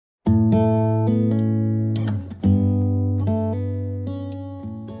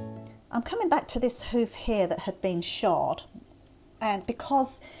back to this hoof here that had been shod, and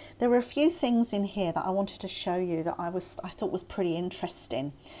because there were a few things in here that I wanted to show you that I thought was pretty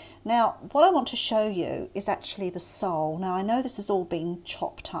interesting. Now, what I want to show you is actually the sole. Now, I know this has all been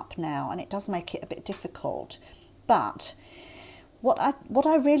chopped up now, and it does make it a bit difficult, but what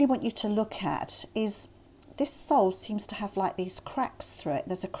I really want you to look at is this sole seems to have like these cracks through it.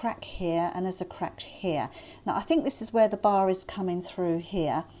 There's a crack here and there's a crack here. Now, I think this is where the bar is coming through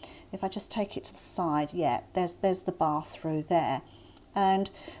here. If I just take it to the side, yeah, there's the bar through there. And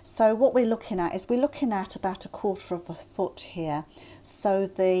so what we're looking at is we're looking at about 1/4 of a foot here. So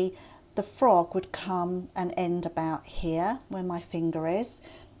the frog would come and end about here where my finger is.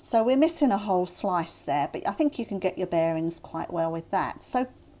 So we're missing a whole slice there, but I think you can get your bearings quite well with that. So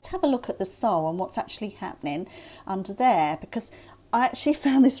let's have a look at the sole and what's actually happening under there, because I actually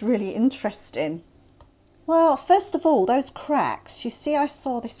found this really interesting. Well, first of all, those cracks, you see I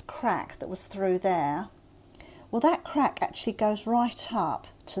saw this crack that was through there. Well, that crack actually goes right up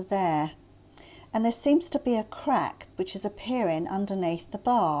to there. And there seems to be a crack which is appearing underneath the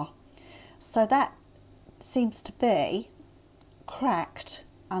bar. So that seems to be cracked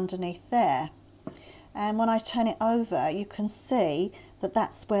underneath there. And when I turn it over, you can see that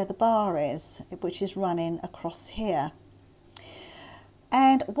that's where the bar is, which is running across here.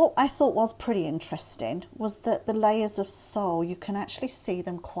 And what I thought was pretty interesting was that the layers of sole, you can actually see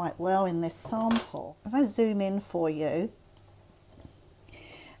them quite well in this sample. If I zoom in for you,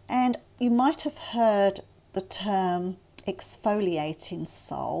 and you might have heard the term exfoliating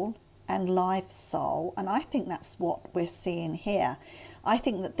sole and live sole, and I think that's what we're seeing here. I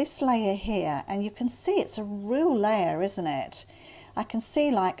think that this layer here, and you can see it's a real layer, isn't it? I can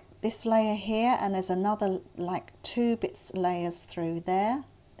see like this layer here, and there's another like 2 layers through there.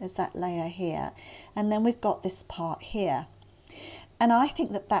 There's that layer here, and then we've got this part here. And I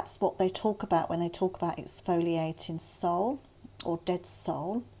think that that's what they talk about when they talk about exfoliating sole or dead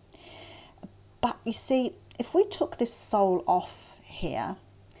sole. But you see, if we took this sole off here,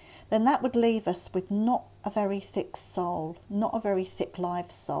 then that would leave us with not a very thick sole, not a very thick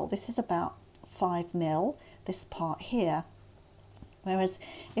live sole. This is about 5 mil, this part here. Whereas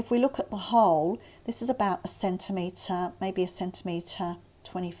if we look at the whole, this is about 1 centimetre, maybe 1.25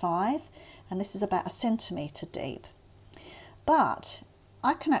 centimetres, and this is about 1 centimetre deep. But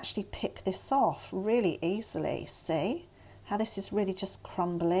I can actually pick this off really easily. See how this is really just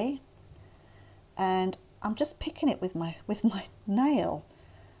crumbly, and I'm just picking it with my nail.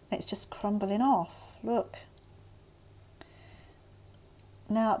 It's just crumbling off. Look.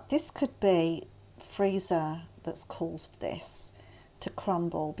 Now this could be freezer that's caused this to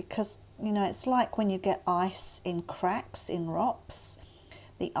crumble, because you know it's like when you get ice in cracks in rocks,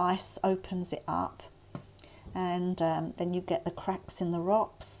 the ice opens it up, and then you get the cracks in the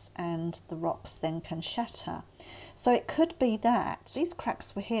rocks, and the rocks then can shatter. So it could be that these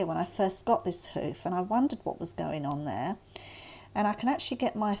cracks were here when I first got this hoof, and I wondered what was going on there. And I can actually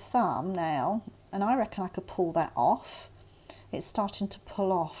get my thumb now, and I reckon I could pull that off. It's starting to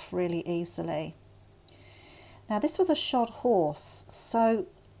pull off really easily. Now this was a shod horse, so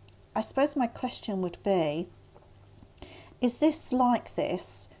I suppose my question would be, is this like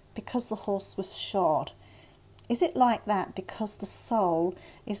this because the horse was shod? Is it like that because the sole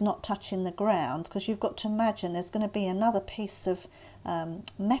is not touching the ground? Because you've got to imagine there's going to be another piece of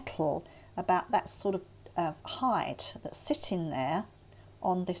metal about that sort of height that's sitting there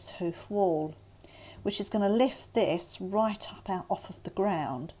on this hoof wall, which is going to lift this right up out off of the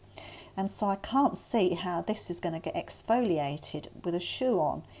ground. And so I can't see how this is going to get exfoliated with a shoe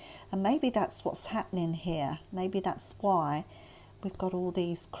on. And maybe that's what's happening here. Maybe that's why we've got all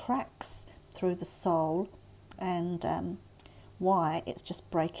these cracks through the sole, and why it's just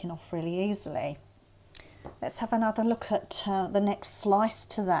breaking off really easily. Let's have another look at the next slice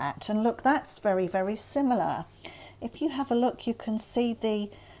to that. And look, that's very, very similar. If you have a look, you can see the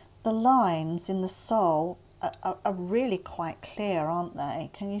lines in the sole are really quite clear, aren't they?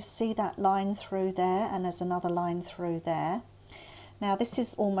 Can you see that line through there? And there's another line through there. Now this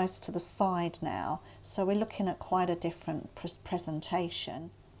is almost to the side now, so we're looking at quite a different presentation.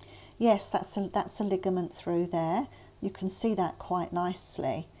 Yes, that's a ligament through there. You can see that quite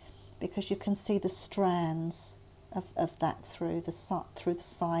nicely, because you can see the strands of that through the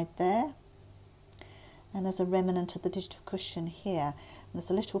side there. And there's a remnant of the digital cushion here. And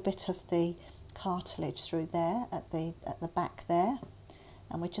there's a little bit of the cartilage through there at the back there.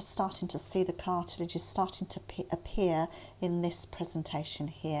 And we're just starting to see the cartilage is starting to appear in this presentation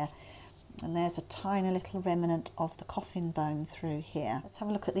here. And there's a tiny little remnant of the coffin bone through here. Let's have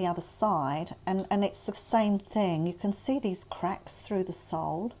a look at the other side, and it's the same thing. You can see these cracks through the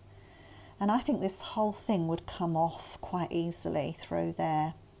sole, And I think this whole thing would come off quite easily through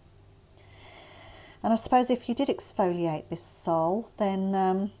there. And I suppose if you did exfoliate this sole, then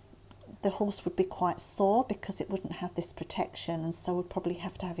the horse would be quite sore because it wouldn't have this protection, and so would probably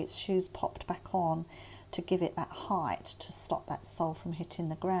have to have its shoes popped back on to give it that height to stop that sole from hitting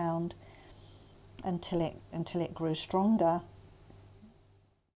the ground until it grew stronger.